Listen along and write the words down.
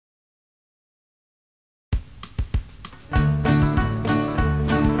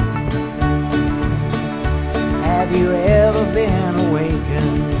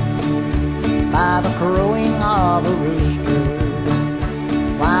by the crowing of a rooster,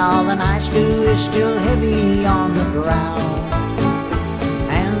 while the night's dew is still heavy on the ground,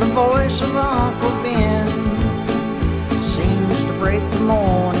 and the voice of Uncle Ben seems to break the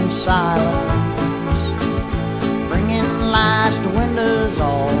morning silence, bringing lights to windows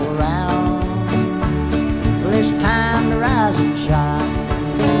all around. Well, it's time to rise and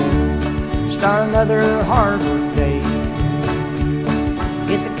shine, start another hard work day,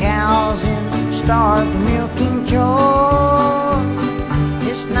 get the cows in, start the milking chore.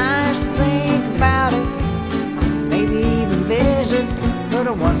 It's nice to think about it, maybe even visit, but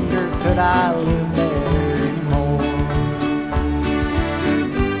I wonder, could I live there anymore?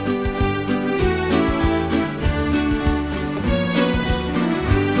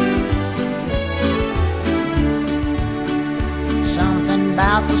 Something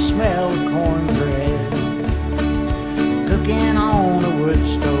about the smell of cornbread cooking on a wood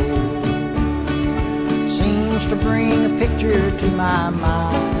stove seems to bring a picture to my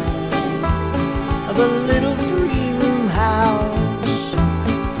mind of a little three-room house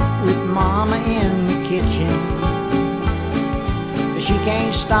with Mama in the kitchen. She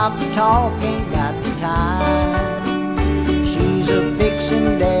can't stop the talk, ain't got the time. She's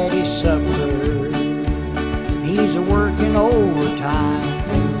a-fixin' Daddy's supper, he's a-working overtime,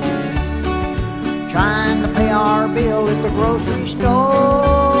 trying to pay our bill at the grocery store.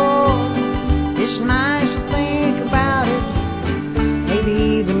 It's nice to think about it, maybe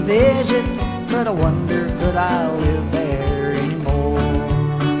even visit, but I wonder, could I live there anymore?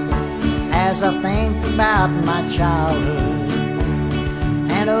 As I think about my childhood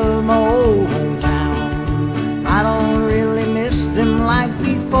and of my old hometown, I don't really miss them like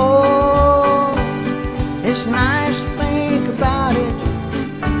before. It's nice to think about it,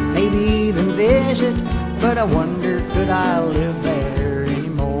 maybe even visit, but I wonder, could I live there